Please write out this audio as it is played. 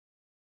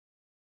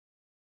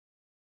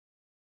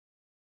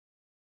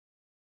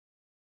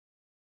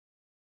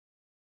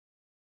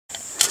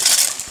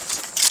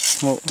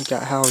Well, we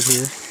got Howard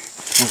here.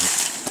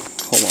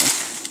 Hold on.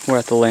 We're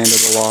at the Land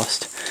of the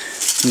Lost.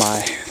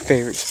 My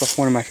favorite spot,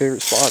 one of my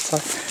favorite spots.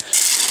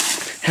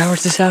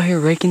 Howard's just out here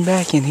raking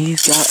back, and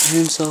he's got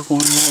himself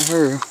one right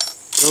here.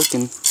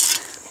 Broken.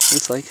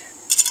 Looks like.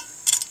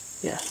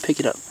 Yeah, pick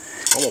it up.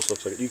 Almost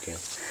looks like you can.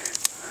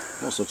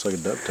 Almost looks like a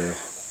ducktail.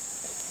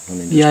 I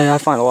mean, yeah, I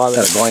find a lot of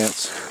that. At a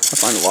glance. I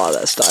find a lot of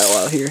that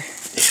style out here.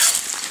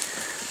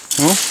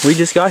 Yeah. Well, we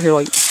just got here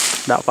like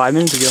about 5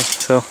 minutes ago,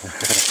 so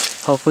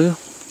hopefully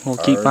we'll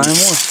keep finding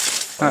more.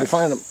 Alright,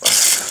 find them.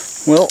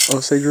 Well,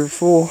 Osage River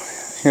full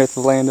here at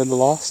the Land of the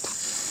Lost.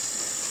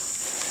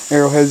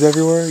 Arrowheads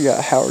everywhere. We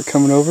got Howard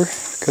coming over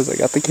because I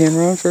got the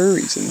camera on for a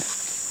reason.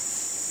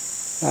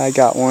 I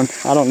got one.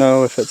 I don't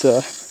know if it's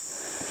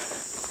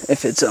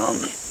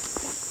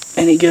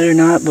any good or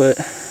not, but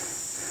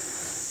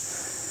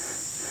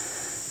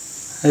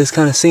I just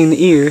kind of seen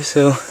the ear,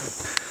 so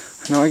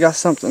I know I got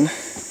something.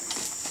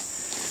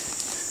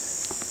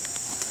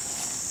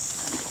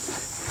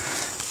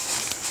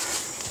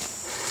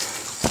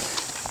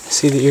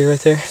 See the ear right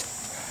there?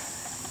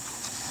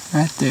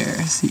 Right there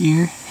is the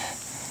ear.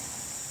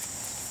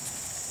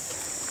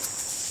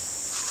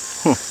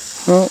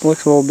 Well, it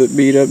looks a little bit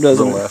beat up,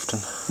 doesn't it? Left.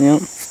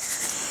 Yep.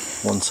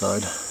 One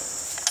side.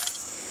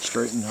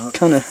 Straightened out.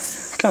 Kind of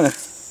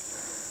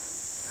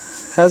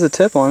has a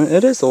tip on it.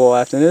 It is the little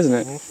afton, isn't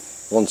it?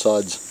 One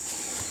side's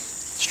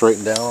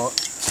straightened out.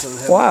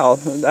 Wow.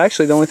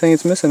 Actually, the only thing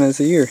it's missing is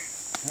the ear.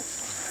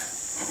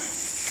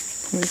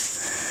 Let me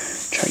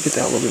try to get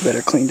that a little bit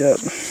better cleaned up.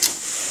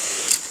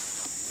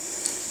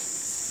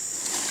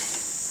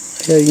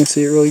 Yeah, you can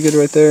see it really good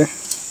right there.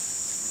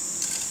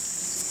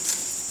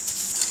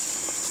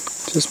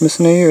 Just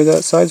missing a ear.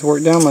 That side's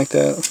worked down like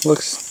that.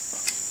 Looks,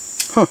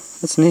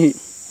 that's neat.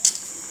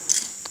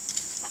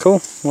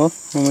 Cool. Well,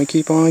 I'm gonna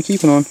keep on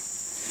keeping on.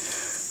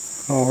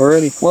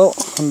 Alrighty. Well,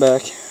 I'm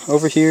back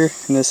over here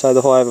in this side of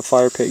the hole. I have a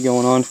fire pit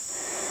going on.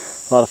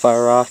 A lot of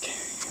fire rock.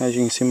 As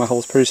you can see, my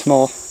hole's pretty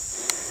small.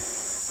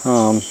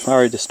 I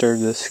already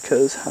disturbed this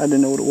because I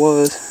didn't know what it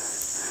was.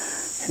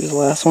 Here's the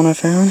last one I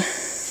found.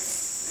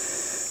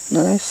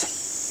 Nice.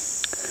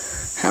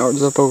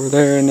 Howard's up over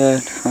there, and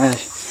I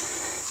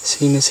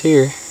seen this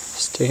here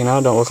sticking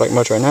out. Don't look like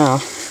much right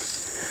now,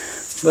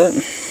 but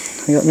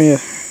I got me a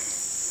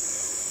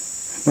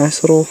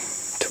nice little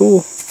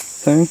tool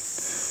thing.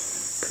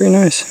 Pretty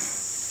nice.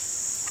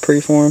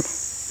 Preform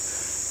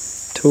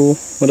tool,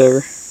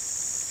 whatever.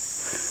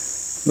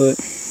 But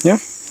yeah,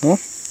 well,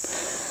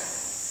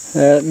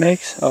 that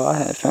makes. Oh, I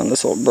had found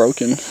this little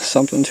broken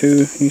something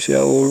too. You see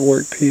that little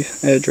work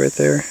piece edge right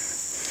there.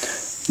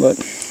 But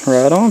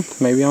right on.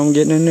 Maybe I'm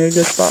getting into a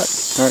good spot.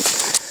 All right.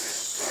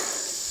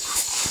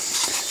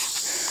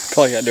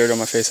 Probably got dirt on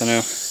my face, I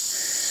know.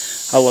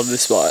 I love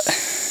this spot.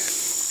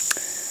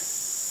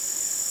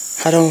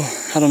 I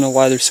don't know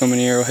why there's so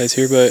many arrowheads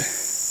here, but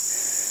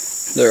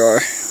there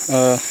are.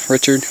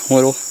 Richard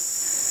Whittle,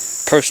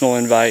 personal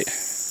invite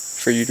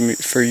for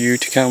you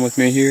to come with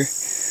me here.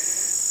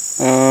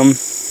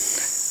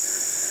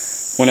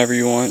 Whenever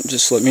you want,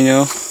 just let me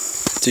know.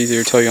 It's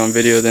easier to tell you on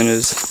video than it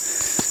is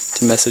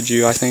to message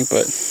you, I think,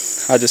 but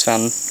I just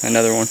found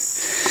another one.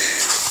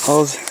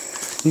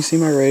 You see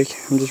my rake.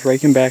 I'm just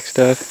raking back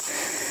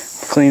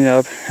stuff, cleaning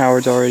up.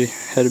 Howard's already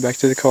headed back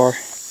to the car.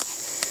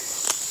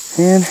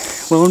 And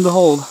lo and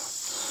behold,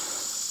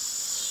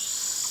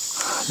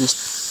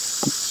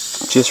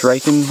 just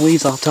raking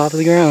leaves off top of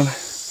the ground.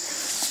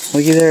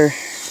 Looky there.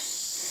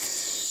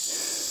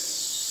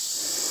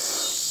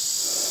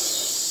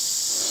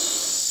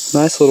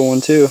 Nice little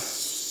one too.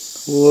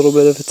 A little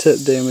bit of a tip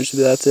damage,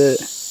 but that's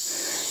it.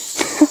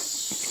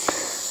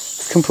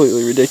 It's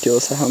completely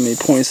ridiculous how many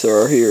points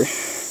there are here.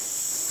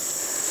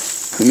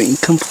 I mean,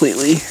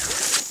 completely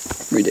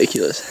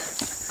ridiculous.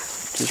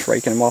 Just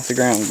raking them off the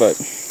ground. But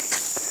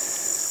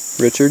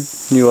Richard,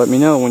 you let me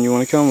know when you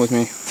want to come with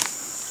me,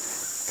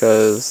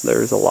 because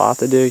there's a lot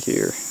to dig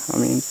here. I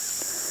mean,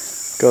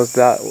 it goes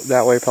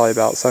that way probably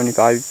about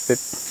 75,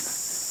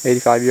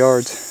 85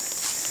 yards.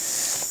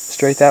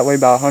 Straight that way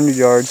about 100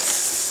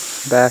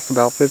 yards. Back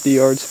about 50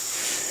 yards.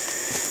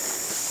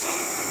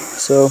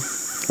 So,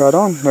 right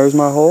on. There's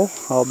my hole.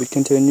 I'll be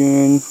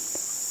continuing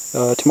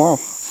tomorrow,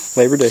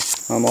 Labor Day.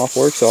 I'm off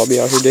work, so I'll be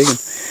out here digging.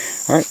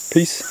 Alright,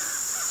 peace.